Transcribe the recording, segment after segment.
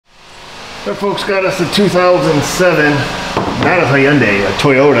Our folks got us a 2007, not a Hyundai, a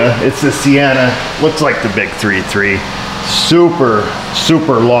Toyota. It's the Sienna. Looks like the big 3.3.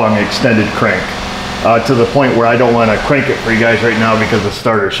 Super long extended crank. To the point where I don't want to crank it for you guys right now because the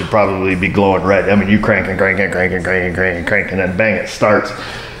starter should probably be glowing red. I mean, you crank and then bang, it starts.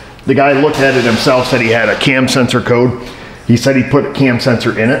 The guy looked at it himself, said he had a cam sensor code. He said he put a cam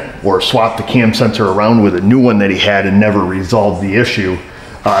sensor in it or swapped the cam sensor around with a new one that he had and never resolved the issue.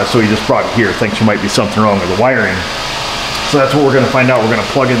 So he just brought it here, thinks there might be something wrong with the wiring. So that's what we're going to find out. We're going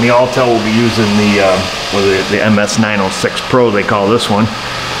to plug in the Altel. We'll be using the MS906 Pro, they call this one.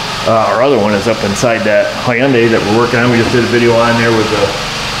 Our other one is up inside that Hyundai that we're working on. We just did a video on there with the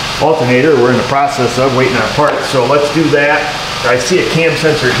alternator. We're in the process of waiting on parts. So let's do that. I see a cam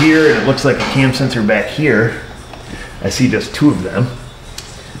sensor here and it looks like a cam sensor back here. I see just two of them.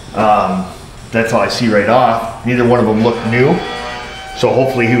 That's all I see right off. Neither one of them look new. So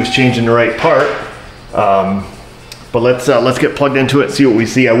hopefully he was changing the right part. But let's get plugged into it, see what we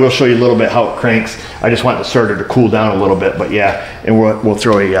see. I will show you a little bit how it cranks. I just want the starter to cool down a little bit, but yeah, and we'll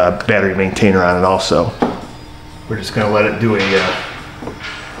throw a battery maintainer on it also. We're just gonna let it do a,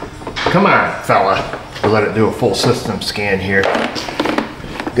 come on fella. We'll let it do a full system scan here.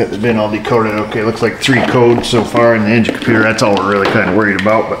 Got the bin all decoded. Okay, looks like 3 codes so far in the engine computer. That's all we're really kind of worried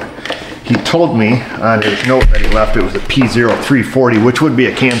about, but he told me on his note that he left it was a P0340, which would be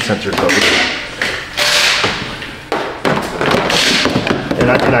a cam sensor code. And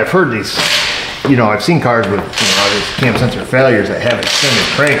I've heard these, you know, I've seen cars with, these cam sensor failures that have extended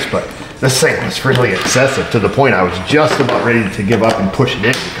cranks, but this thing was really excessive to the point I was just about ready to give up and push it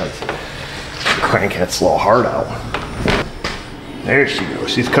in because the crank had a little hard out. There she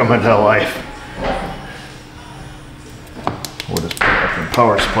goes. She's coming to life. We'll just put it up in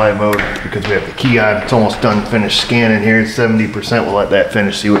power supply mode because we have the key on. It's almost done, finished scanning here. 70%. We'll let that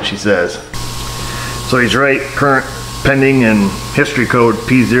finish, see what she says. So he's right. Current, pending, and history code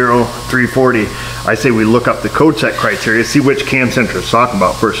P0340. I say we look up the code set criteria, see which cam sensor it's talking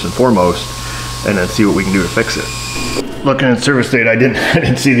about first and foremost, and then see what we can do to fix it. Looking at service data, I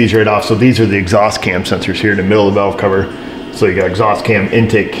didn't see these right off. So these are the exhaust cam sensors here in the middle of the valve cover. So you got exhaust cam,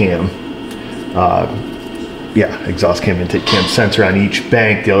 intake cam. Yeah, exhaust cam, intake cam sensor on each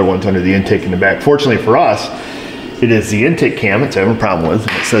bank. The other one's under the intake in the back. Fortunately for us, it is the intake cam it's having a problem with.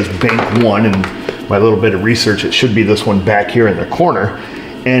 It says bank 1, and my little bit of research, it should be this one back here in the corner.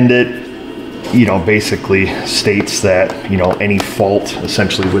 And it, you know, basically states that, you know, any fault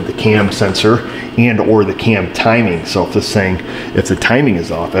essentially with the cam sensor and or the cam timing. So if this thing, if the timing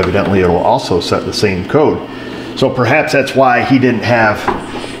is off, evidently it will also set the same code. So perhaps that's why he didn't have,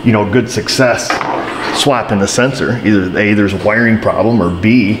 you know, good success swapping the sensor. Either A, there's a wiring problem, or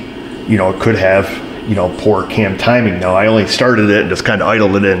B, you know, it could have, you know, poor cam timing. Now I only started it and just kind of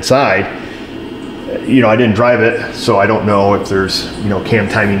idled it inside. You know, I didn't drive it, so I don't know if there's, you know, cam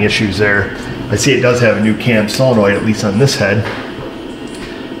timing issues there. I see it does have a new cam solenoid, at least on this head.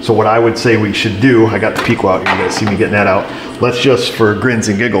 So what I would say we should do, I got the Pico out here, you guys see me getting that out. Let's just, for grins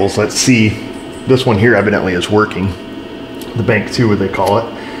and giggles, let's see, this one here evidently is working. The bank 2, what they call it.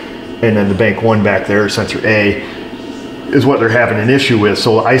 And then the bank 1 back there, sensor A, is what they're having an issue with.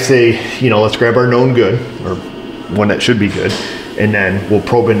 So I say, you know, let's grab our known good, or one that should be good, and then we'll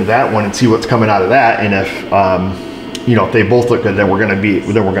probe into that one and see what's coming out of that. And if you know, if they both look good, then we're gonna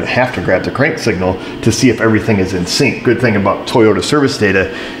have to grab the crank signal to see if everything is in sync. Good thing about Toyota service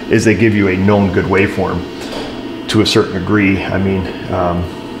data is they give you a known good waveform to a certain degree. I mean,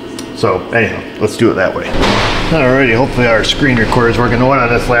 so anyhow, let's do it that way. Alrighty, hopefully our screen recorder is working. The one on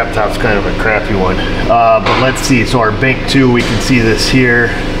this laptop's kind of a crappy one, but let's see. So our bank 2, we can see this here.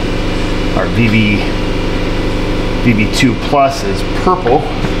 Our VV2 Plus is purple,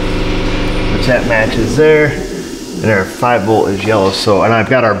 which that matches there, and our 5 volt is yellow. So, and I've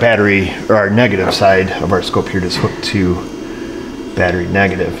got our battery, or our negative side of our scope here just hooked to battery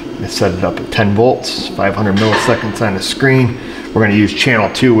negative. I set it up at 10 volts, 500 milliseconds on the screen. We're going to use channel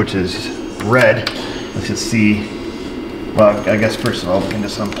 2, which is red. Let's just see. Well, I guess first of all, we can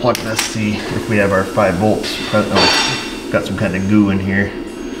just unplug this, see if we have our 5 volts. Oh, got some kind of goo in here.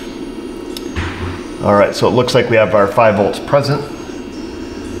 All right, so it looks like we have our 5 volts present.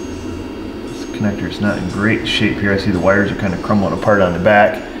 This connector is not in great shape here. I see the wires are kind of crumbling apart on the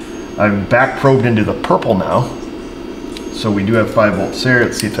back. I'm back probed into the purple now. So we do have 5 volts there.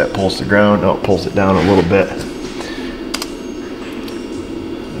 Let's see if that pulls the ground. Oh, it pulls it down a little bit.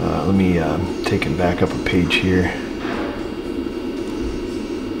 Let me take it back up a page here.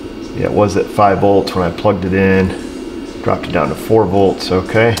 Yeah, it was at 5 volts when I plugged it in. Dropped it down to 4 volts,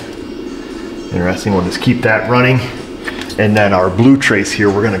 okay. Interesting, we'll just keep that running. And then our blue trace here,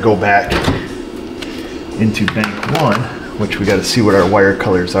 we're gonna go back into bank 1, which we gotta see what our wire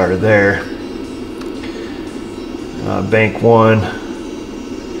colors are there. Bank 1,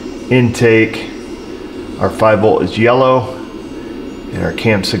 intake, our 5 volt is yellow, and our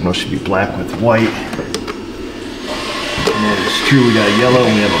cam signal should be black with white. And it's true, we got a yellow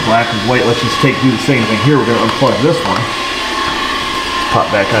and we have a black with white. Let's just do the same thing here. We're gonna unplug this one,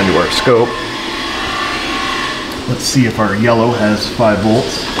 pop back onto our scope. Let's see if our yellow has 5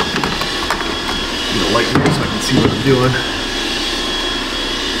 volts. Get a light here so I can see what I'm doing.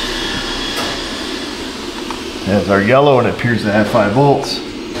 There's our yellow and it appears to have 5 volts.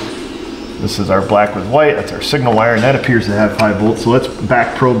 This is our black with white, that's our signal wire, and that appears to have 5 volts. So let's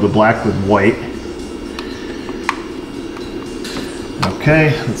back probe the black with white.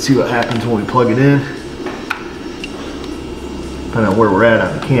 Okay, let's see what happens when we plug it in. Depending on where we're at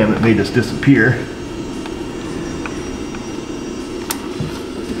on the cam, it may just disappear.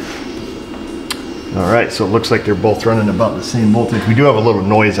 Alright, so it looks like they're both running about the same voltage. We do have a little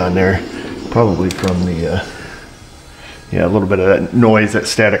noise on there, probably from the, yeah, a little bit of that noise, that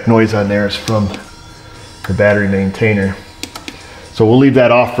static noise on there is from the battery maintainer. So we'll leave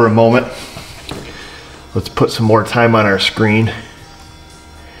that off for a moment. Let's put some more time on our screen.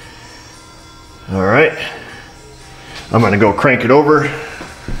 Alright, I'm going to go crank it over.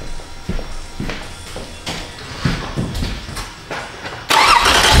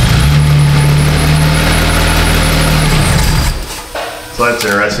 So that's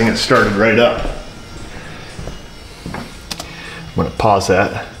interesting, it started right up. I'm going to pause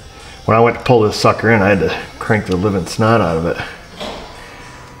that. When I went to pull this sucker in, I had to crank the living snot out of it.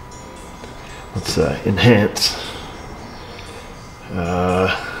 Let's enhance.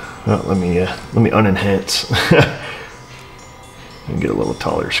 Well, let me unenhance. And get a little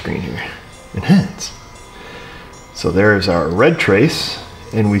taller screen here. Enhance. So there's our red trace,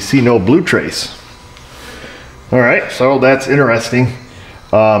 and we see no blue trace. All right, so that's interesting.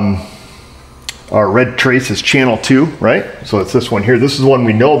 Our red trace is channel 2, right? So it's this one here. This is one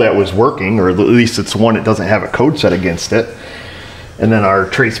we know that was working, or at least it's the one that doesn't have a code set against it. And then our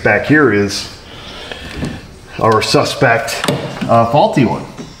trace back here is our suspect faulty one.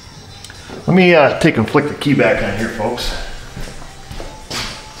 Let me take and flick the key back on here, folks.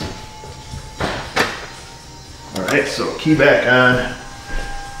 All right, so key back on.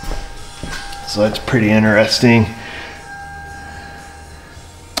 So that's pretty interesting.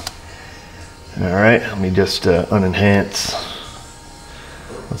 All right, let me just unenhance.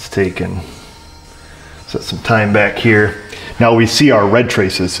 Let's take and set some time back here. Now we see our red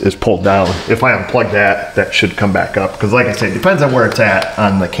trace is pulled down. If I unplug that, that should come back up. Because like I said, it depends on where it's at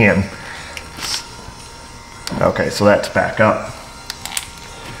on the cam. Okay, so that's back up.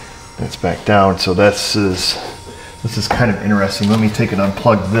 That's back down. So this is kind of interesting. Let me take and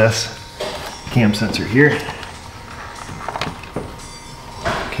unplug this cam sensor here.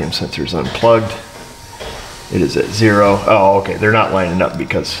 Cam sensor is unplugged. It is at 0. Oh, okay, they're not lining up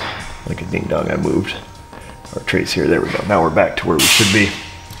because, like a ding dong, I moved our trace here. There we go. Now we're back to where we should be.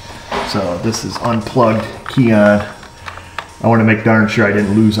 So this is unplugged, key on. I want to make darn sure I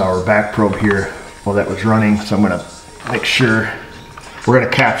didn't lose our back probe here while that was running. So I'm going to make sure we're going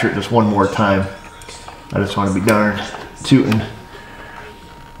to capture it just one more time. I just want to be darn tootin'.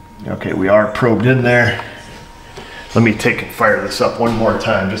 Okay, we are probed in there. Let me take and fire this up one more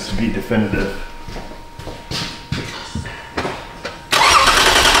time just to be definitive.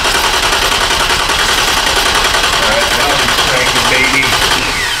 Alright, now we're cranking, baby.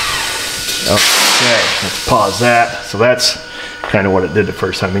 Okay, let's pause that. So that's kind of what it did the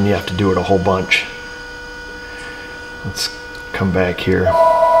first time, and you have to do it a whole bunch. Let's come back here.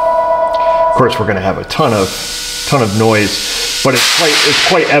 Of course, we're going to have a ton of noise, but it's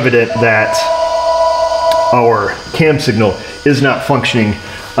quite evident that our cam signal is not functioning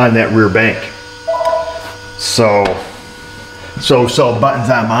on that rear bank. So buttons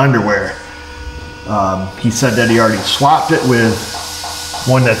on my underwear. He said that he already swapped it with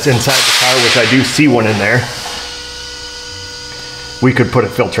one that's inside the car, which I do see one in there. We could put a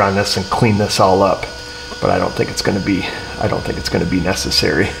filter on this and clean this all up, but I don't think it's going to be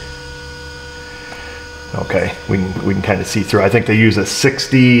necessary. Okay, we can kind of see through. I think they use a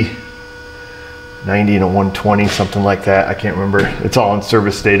 60, 90, and a 120, something like that. I can't remember. It's all in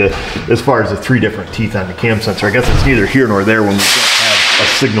service data as far as the 3 different teeth on the cam sensor. I guess it's neither here nor there when we don't have a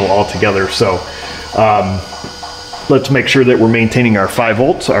signal altogether. So let's make sure that we're maintaining our 5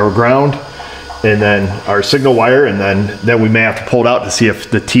 volts, our ground, and then our signal wire, and then we may have to pull it out to see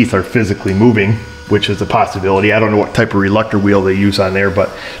if the teeth are physically moving. which is a possibility. I don't know what type of reluctor wheel they use on there,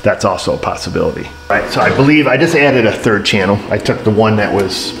 but that's also a possibility. All right, so I believe I just added a third channel. I took the one that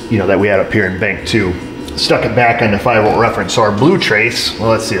was, that we had up here in bank 2, stuck it back on the 5-volt reference. So our blue trace, well,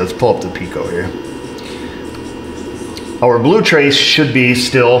 let's see, let's pull up the Pico here. Our blue trace should be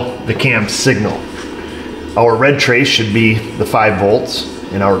still the cam signal. Our red trace should be the 5 volts,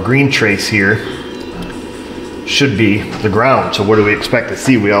 and our green trace here should be the ground. So what do we expect to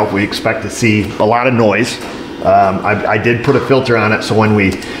see? We expect to see a lot of noise. I did put a filter on it, so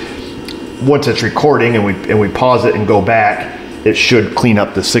once it's recording and we pause it and go back, it should clean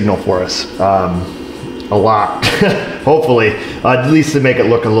up the signal for us a lot. Hopefully, at least to make it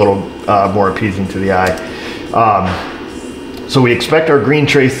look a little more appeasing to the eye. So we expect our green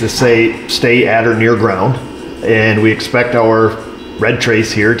trace to stay at or near ground, and we expect our red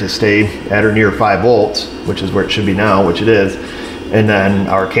trace here to stay at or near 5 volts, which is where it should be now, which it is. And then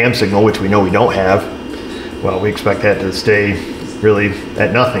our cam signal, which we know we don't have, well, we expect that to stay really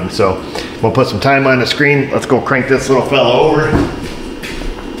at nothing. So we'll put some time on the screen. Let's go crank this little fella over.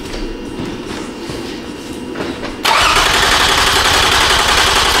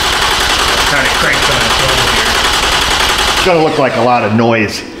 Kind of cranks on its own here. It's gonna look like a lot of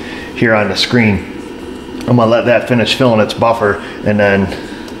noise here on the screen. I'm gonna let that finish filling its buffer, and then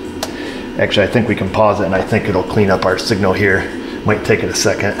actually I think we can pause it, and I think it'll clean up our signal here. Might take it a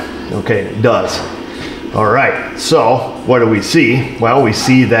second. Okay, it does. All right, so what do we see? Well, we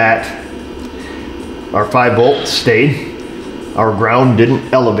see that our 5 volts stayed, our ground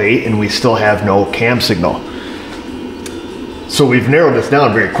didn't elevate, and we still have no cam signal. So we've narrowed this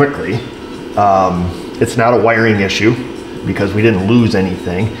down very quickly. It's not a wiring issue because we didn't lose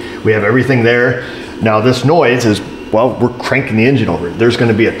anything. We have everything there. Now this noise is, well, we're cranking the engine over. There's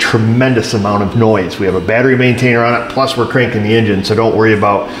gonna be a tremendous amount of noise. We have a battery maintainer on it, plus we're cranking the engine, so don't worry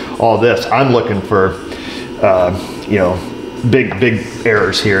about all this. I'm looking for, big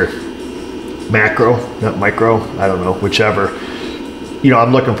errors here. Macro, not micro, I don't know, whichever.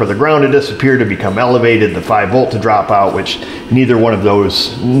 I'm looking for the ground to disappear, to become elevated, the 5 volt to drop out, which neither one of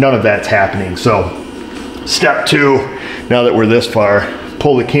those, none of that's happening. So step 2, now that we're this far,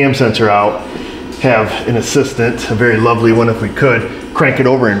 pull the cam sensor out, have an assistant, a very lovely one if we could, crank it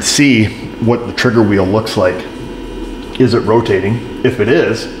over and see what the trigger wheel looks like. Is it rotating? If it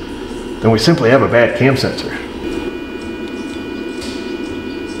is, then we simply have a bad cam sensor.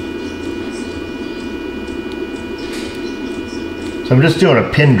 So I'm just doing a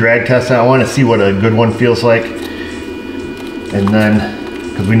pin drag test, and I want to see what a good one feels like. And then,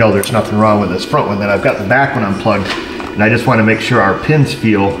 because we know there's nothing wrong with this front one, then I've got the back one unplugged, and I just want to make sure our pins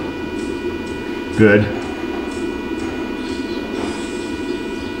feel good.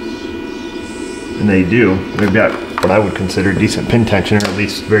 And they do. They've got what I would consider decent pin tension, or at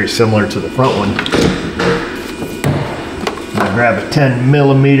least very similar to the front one. I'll grab a 10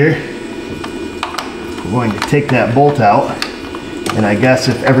 millimeter. We're going to take that bolt out, and I guess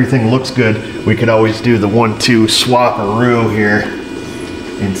if everything looks good, we could always do the 1-2 swap-a-roo here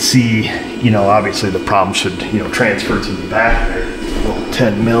and see, obviously the problem should, transfer to the back there. A little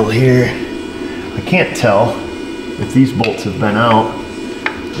 10 mil here. I can't tell if these bolts have been out.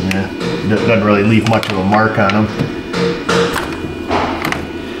 Yeah, it doesn't really leave much of a mark on them.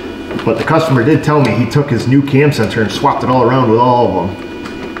 But the customer did tell me he took his new cam sensor and swapped it all around with all of them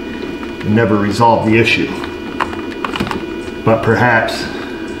and never resolved the issue. But perhaps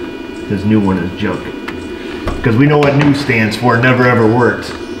his new one is junk. Because we know what new stands for, never ever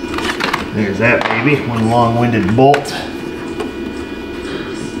worked. There's that baby, one long-winded bolt.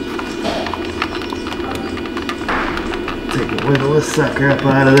 Wiggle this sucker up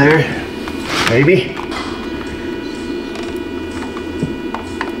out of there, maybe.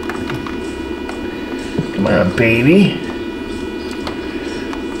 Come on, baby.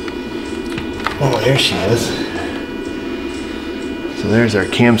 Oh, there she is. So there's our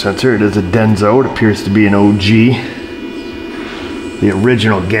cam sensor. It is a Denso. It appears to be an OG, the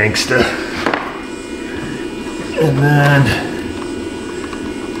original gangsta. And then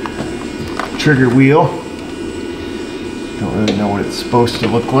trigger wheel. Don't really know what it's supposed to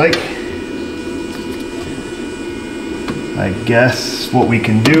look like. I guess what we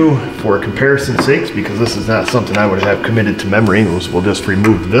can do for comparison's sakes, because this is not something I would have committed to memory, we'll just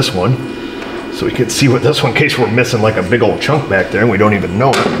remove this one so we can see what this one, in case we're missing like a big old chunk back there and we don't even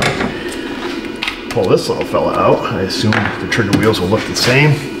know it. Pull this little fella out. I assume the trigger wheels will look the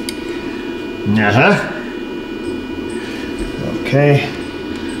same. Okay.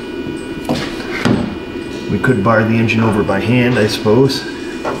 We could bar the engine over by hand, I suppose.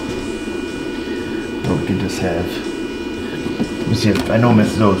 Or we could just have me see if, I know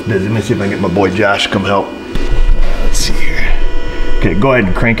Mrs. O is busy. Let me see if I can get my boy Josh to come help. Let's see here. Okay, go ahead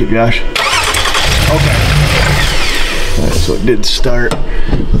and crank it, Josh. Okay. All right, so it did start.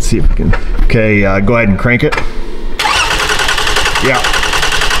 Let's see if we can. Okay, go ahead and crank it. Yeah.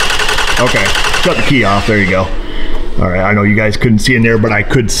 Okay, shut the key off. There you go. All right, I know you guys couldn't see in there, but I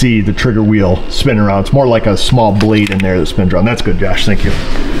could see the trigger wheel spin around. It's more like a small blade in there that spins around. That's good, Josh. Thank you.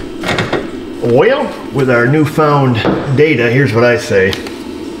 Well, with our newfound data, here's what I say.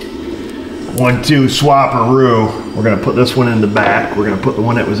 1, 2, swap-a-roo. We're gonna put this one in the back. We're gonna put the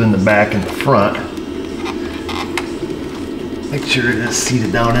one that was in the back in the front. Make sure it is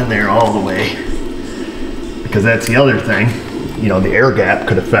seated down in there all the way. Because that's the other thing. You know, the air gap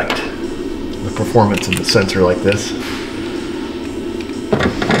could affect the performance of the sensor like this.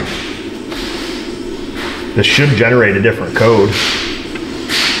 This should generate a different code.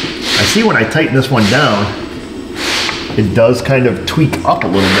 I see when I tighten this one down, it does kind of tweak up a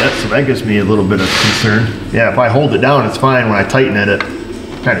little bit, so that gives me a little bit of concern. Yeah, if I hold it down, it's fine. When I tighten it, it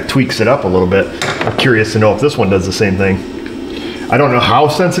kind of tweaks it up a little bit. I'm curious to know if this one does the same thing. I don't know how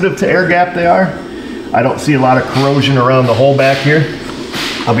sensitive to air gap they are. I don't see a lot of corrosion around the hole back here.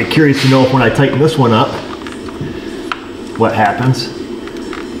 I'll be curious to know if when I tighten this one up, what happens.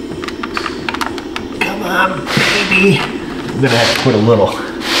 Come on, baby. I'm gonna have to put a little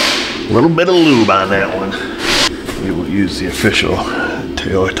bit of lube on that one. We will use the official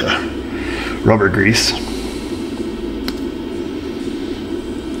Toyota rubber grease.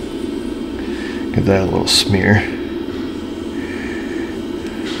 Give that a little smear.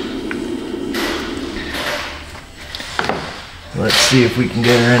 Let's see if we can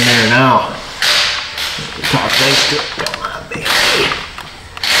get her in there now. Talk nice to her. Come on, baby.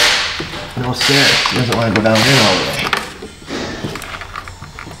 No, sir. She doesn't want to go down in all the way.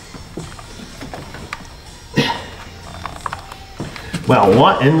 Well,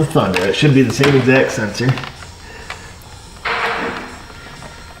 what in the thunder? It should be the same exact sensor.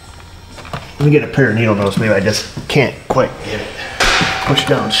 Let me get a pair of needle nose. Maybe I just can't quite get it pushed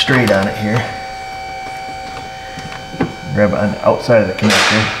down straight on it here. Grab it on the outside of the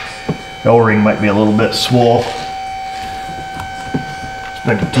connector. The O-ring might be a little bit swole.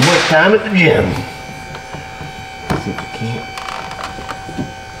 Spending too much time at the gym. Let's see if we can't.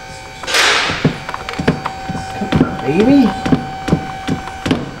 Come on, baby.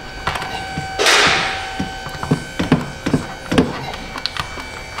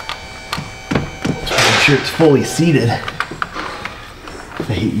 Sure it's fully seated. I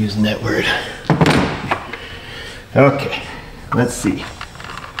hate using that word. Okay, let's see.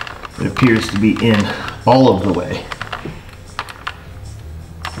 It appears to be in all of the way.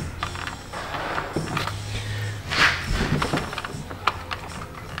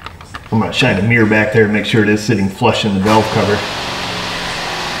 I'm going to shine a mirror back there to make sure it is sitting flush in the valve cover.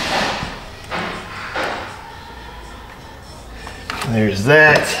 There's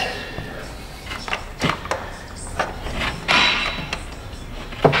that.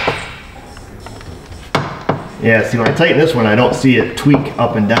 Yeah, see when I tighten this one, I don't see it tweak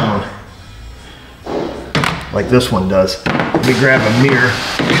up and down like this one does. Let me grab a mirror,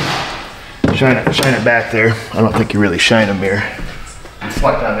 shine it back there. I don't think you really shine a mirror.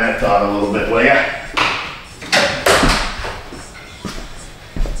 Reflect on that thought a little bit, will ya?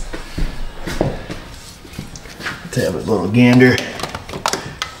 Let's have a little gander.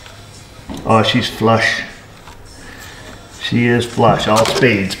 Oh, she's flush. She is flush, all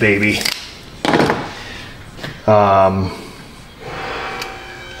spades, baby.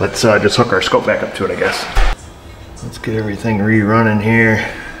 Let's just hook our scope back up to it, I guess. Let's get everything rerunning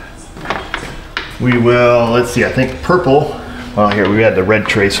here. We will, let's see, I think purple. Well, here we had the red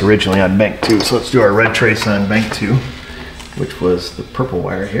trace originally on bank 2, so let's do our red trace on bank 2, which was the purple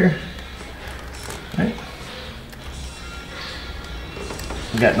wire here. All right.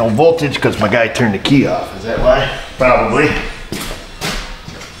 We got no voltage because my guy turned the key off. Is that why? Probably.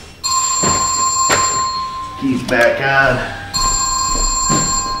 Keys back on.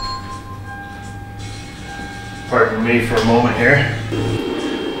 Pardon me for a moment here.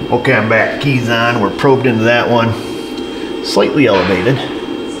 Okay, I'm back. Keys on. We're probed into that one. Slightly elevated.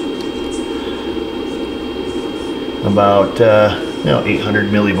 About 800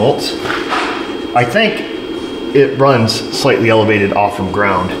 millivolts. I think it runs slightly elevated off from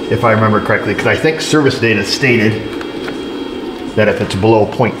ground, if I remember correctly, because I think service data stated that if it's below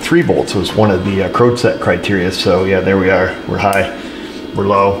 0.3 volts was one of the code set criteria. So yeah, there we are. We're high, we're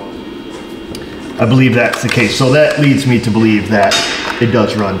low. I believe that's the case. So that leads me to believe that it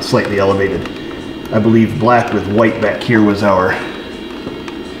does run slightly elevated. I believe black with white back here was our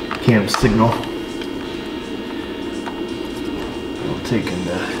cam signal. take and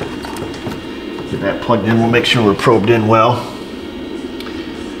get that plugged in. We'll make sure we're probed in well.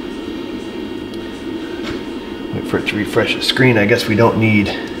 Wait for it to refresh the screen. I guess we don't need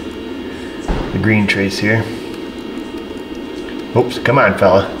the green trace here. Oops, come on,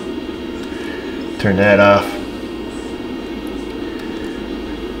 fella. Turn that off.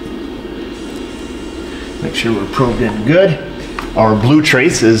 Make sure we're probed in good. Our blue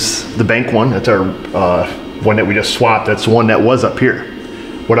trace is the bank one. That's our one that we just swapped. That's the one that was up here.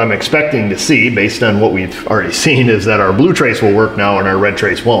 What I'm expecting to see, based on what we've already seen, is that our blue trace will work now and our red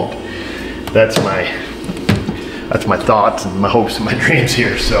trace won't. That's my thoughts and my hopes and my dreams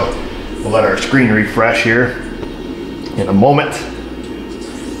here. So we'll let our screen refresh here in a moment,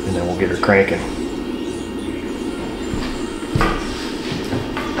 and then we'll get her cranking.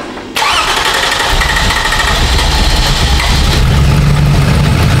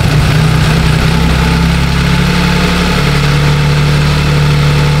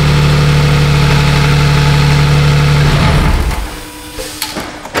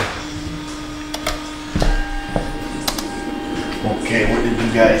 Okay, what did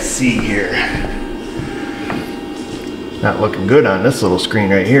you guys see here? Not looking good on this little screen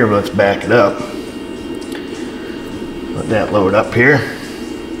right here, but let's back it up. Let that load up here.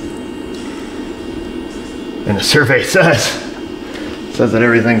 And the survey says that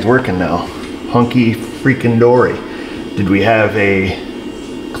everything's working now. Hunky freaking dory. Did we have a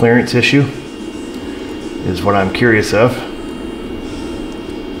clearance issue? Is what I'm curious of.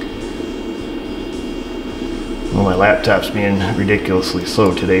 Well, my laptop's being ridiculously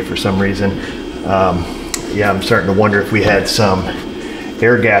slow today for some reason. Yeah, I'm starting to wonder if we had some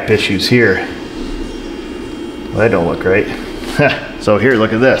air gap issues here. Well, that don't look right. So here,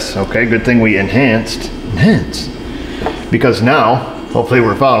 look at this. Okay, good thing we enhanced. Because now, hopefully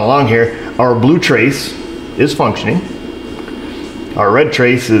we're following along here, our blue trace is functioning. Our red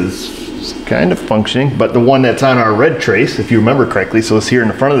trace is kind of functioning, but the one that's on our red trace, if you remember correctly, so it's here in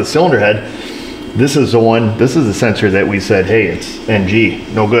the front of the cylinder head, this is the one, this is the sensor that we said, hey, it's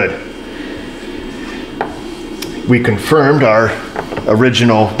NG, no good. We confirmed our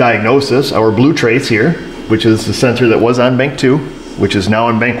original diagnosis, our blue trace here, which is the sensor that was on bank 2, which is now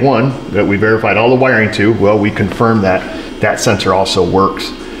on bank 1, that we verified all the wiring to. Well, we confirmed that that sensor also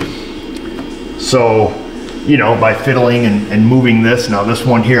works. So, you know, by fiddling and moving this, now this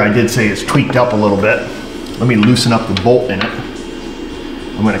one here I did say is tweaked up a little bit. Let me loosen up the bolt in it.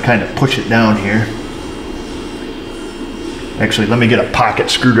 I'm going to kind of push it down here. Actually, let me get a pocket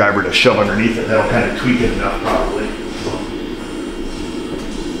screwdriver to shove underneath it. That'll kind of tweak it enough, probably.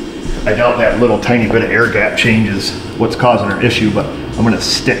 I doubt that little tiny bit of air gap changes what's causing our issue, but I'm going to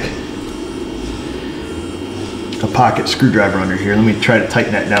stick a pocket screwdriver under here. Let me try to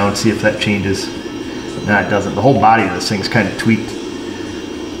tighten that down and see if that changes. No, it doesn't. The whole body of this thing's kind of tweaked.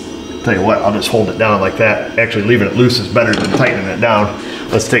 Tell you what, I'll just hold it down like that. Actually, leaving it loose is better than tightening it down.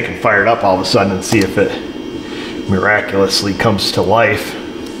 Let's take and fire it up all of a sudden and see if it miraculously comes to life.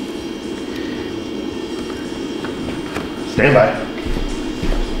 Stand by.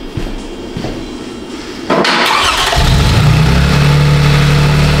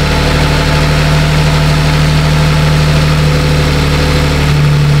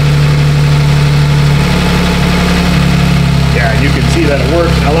 Yeah, you can see that it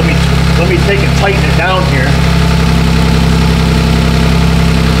works. Now let me take and tighten it down here.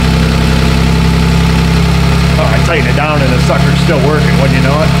 Oh, I tighten it down and the sucker's still working, wouldn't you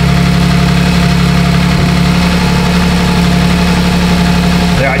know it?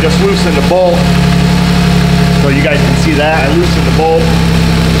 There, I just loosened the bolt. So you guys can see that. I loosened the bolt.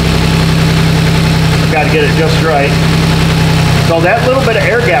 I've got to get it just right. So that little bit of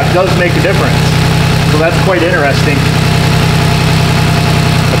air gap does make a difference. So that's quite interesting.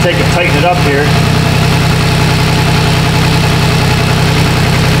 I'll take and tighten it up here.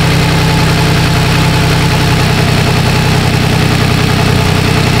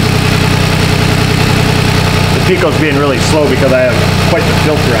 Pico's being really slow because I have quite the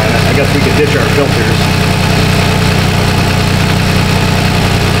filter on it. I guess we could ditch our filters.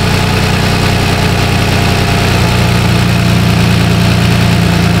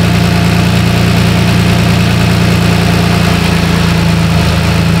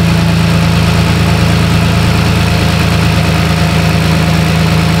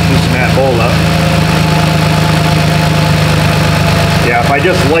 Loosen that bolt up. Yeah, if I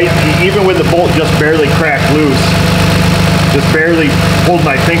just even with the bolt just barely cracked loose, just barely pulled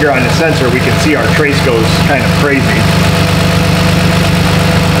my finger on the sensor, we can see our trace goes kind of crazy.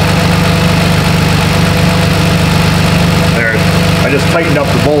 There, I just tightened up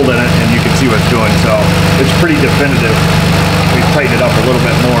the bolt in it and you can see what it's doing. So it's pretty definitive. We tighten it up a little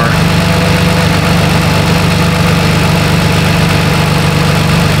bit more.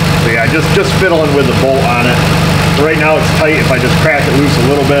 So yeah, just fiddling with the bolt on it. Right now it's tight. If I just crack it loose a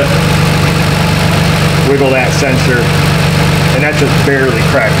little bit, wiggle that sensor, and that just barely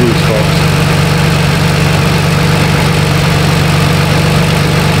cracked loose, folks.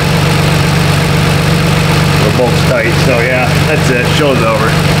 The bolt's tight, so yeah, that's it. Show's over.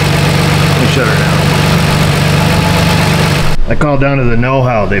 Let me shut her down. I called down to the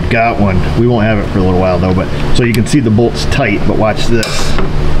know-how. They've got one. We won't have it for a little while though, but so you can see the bolt's tight, but watch this.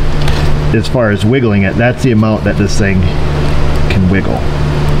 As far as wiggling it, that's the amount that this thing can wiggle.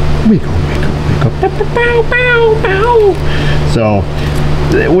 Wiggle, wiggle, wiggle. Bow, bow, bow. So,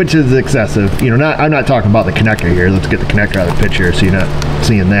 which is excessive. You know, I'm not talking about the connector here. Let's get the connector out of the picture so you're not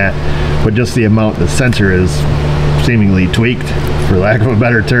seeing that. But just the amount the sensor is seemingly tweaked, for lack of a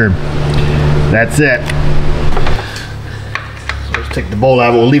better term. That's it. So let's take the bolt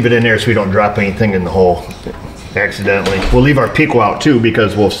out. We'll leave it in there so we don't drop anything in the hole accidentally. We'll leave our Pico out too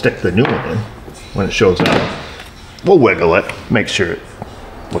because we'll stick the new one in when it shows up. We'll wiggle it, make sure it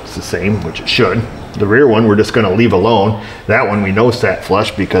looks the same, which it should. The rear one we're just going to leave alone. That one we know sat flush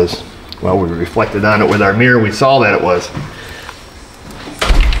because, well, we reflected on it with our mirror. We saw that it was.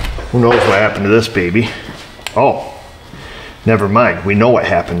 Who knows what happened to this baby? Oh, never mind. We know what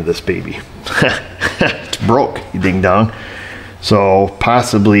happened to this baby. It's broke, you ding dong. So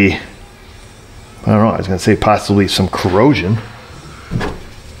possibly, I don't know, I was going to say possibly some corrosion.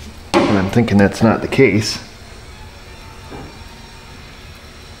 But I'm thinking that's not the case.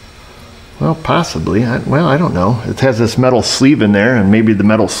 Well, possibly. I don't know. It has this metal sleeve in there, and maybe the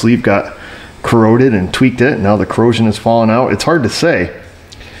metal sleeve got corroded and tweaked it. And now the corrosion is falling out. It's hard to say.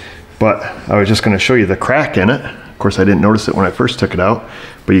 But I was just going to show you the crack in it. Of course, I didn't notice it when I first took it out.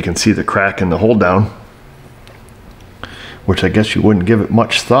 But you can see the crack in the hold down, which I guess you wouldn't give it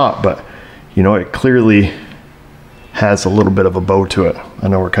much thought. But, you know, it clearly has a little bit of a bow to it. I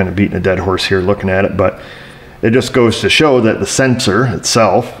know we're kind of beating a dead horse here looking at it, but it just goes to show that the sensor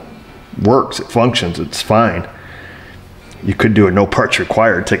itself works, it functions, it's fine. You could do a no parts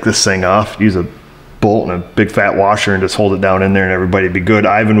required, take this thing off, use a bolt and a big fat washer and just hold it down in there and everybody would be good.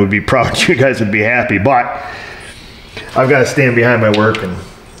 Ivan would be proud, you guys would be happy, but I've got to stand behind my work, and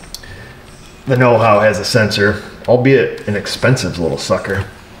the know-how has a sensor, albeit an expensive little sucker.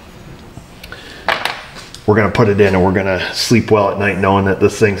 We're going to put it in and we're going to sleep well at night knowing that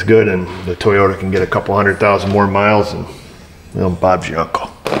this thing's good and the Toyota can get a couple 100,000 more miles, and well, Bob's your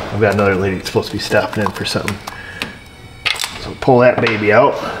uncle. I've got another lady that's supposed to be stopping in for something. So pull that baby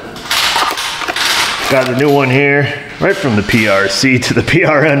out. Got the new one here, right from the PRC to the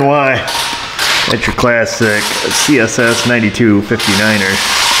PRNY. That's your classic CSS 9259er.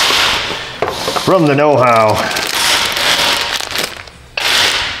 From the know-how.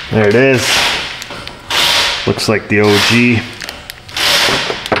 There it is. Looks like the OG.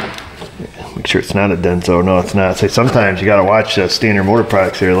 Make sure it's not a Denso. No, it's not. So sometimes you got to watch Standard Motor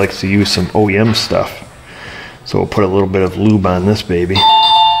Products here. It likes to use some OEM stuff. So we'll put a little bit of lube on this baby.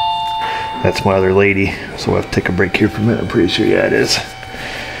 That's my other lady. So we'll have to take a break here for a minute. I'm pretty sure, yeah, it is.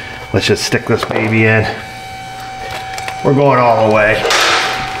 Let's just stick this baby in. We're going all the way.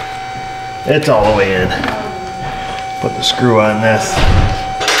 It's all the way in. Put the screw on this.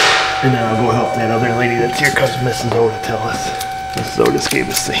 And then I'll go help that other lady that's here because Mrs. O to tell us. Mrs. O just gave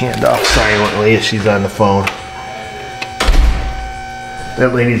us the handoff silently as she's on the phone.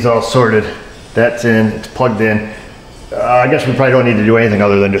 That lady's all sorted. That's in, it's plugged in. I guess we probably don't need to do anything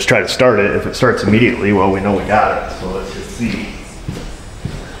other than just try to start it. If it starts immediately, well, we know we got it. So let's just see.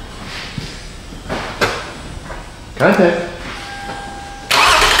 Contact.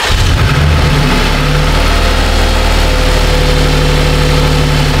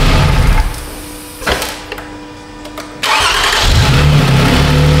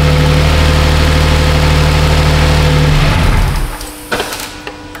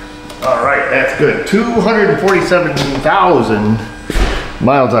 That's good. 247,000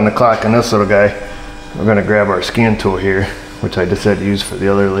 miles on the clock on this little guy. We're going to grab our scan tool here, which I just had to use for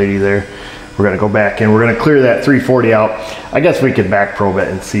the other lady there. We're going to go back in. We're going to clear that 340 out. I guess we could back probe it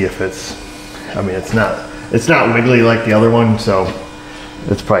and see if it's, I mean, it's not wiggly like the other one, so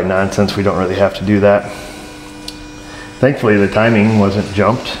it's probably nonsense. We don't really have to do that. Thankfully, the timing wasn't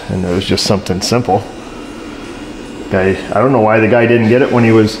jumped, and it was just something simple. I don't know why the guy didn't get it when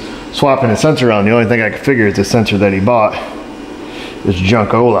he was swapping the sensor around. The only thing I could figure is the sensor that he bought is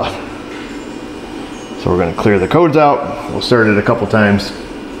junkola. So we're going to clear the codes out. We'll start it a couple times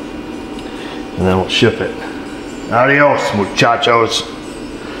and then we'll ship it. Adios, muchachos.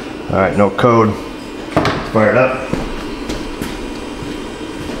 All right, no code. Let's fire it up.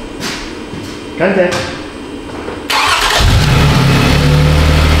 Contact.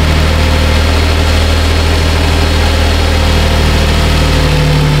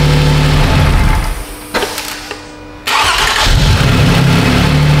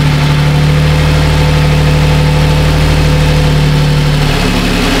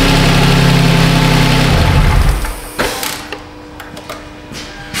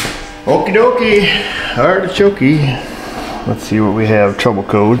 Okie dokie, artichoke. Let's see what we have. Trouble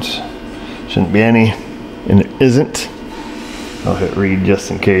codes. Shouldn't be any, and there isn't. I'll hit read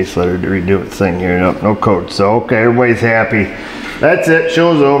just in case. Let her redo its thing here. Nope, no code. So okay, everybody's happy. That's it.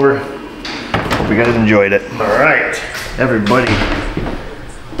 Show's over. Hope you guys enjoyed it. All right, everybody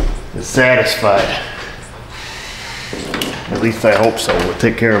is satisfied. At least I hope so. We'll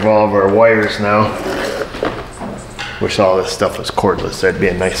take care of all of our wires now. Wish all this stuff was cordless. That'd be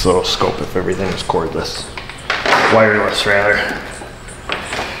a nice little scope if everything was cordless. Wireless, rather.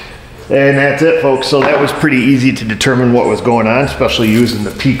 And that's it, folks. So that was pretty easy to determine what was going on, especially using the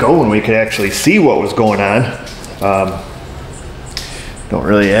Pico when we could actually see what was going on. Don't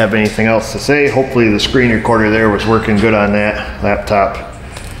really have anything else to say. Hopefully the screen recorder there was working good on that laptop,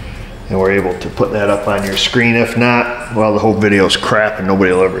 and we're able to put that up on your screen. If not, well, the whole video is crap and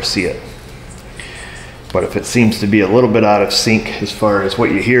nobody will ever see it. But if it seems to be a little bit out of sync as far as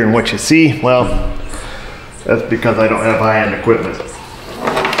what you hear and what you see, well, that's because I don't have high-end equipment.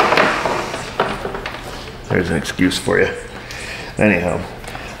 There's an excuse for you. Anyhow,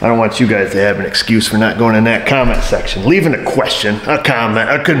 I don't want you guys to have an excuse for not going in that comment section. Leaving a question, a comment,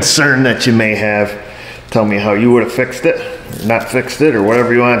 a concern that you may have. Tell me how you would have fixed it, or not fixed it, or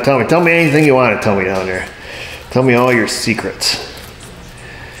whatever you want to tell me. Tell me anything you want to tell me down there. Tell me all your secrets.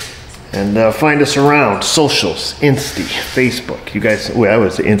 And find us around socials, Insta, Facebook. You guys, well, I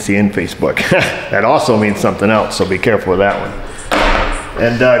was Insta and Facebook. That also means something else, so be careful with that one.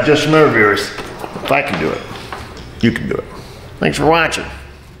 And just remember, viewers, if I can do it, you can do it. Thanks for watching.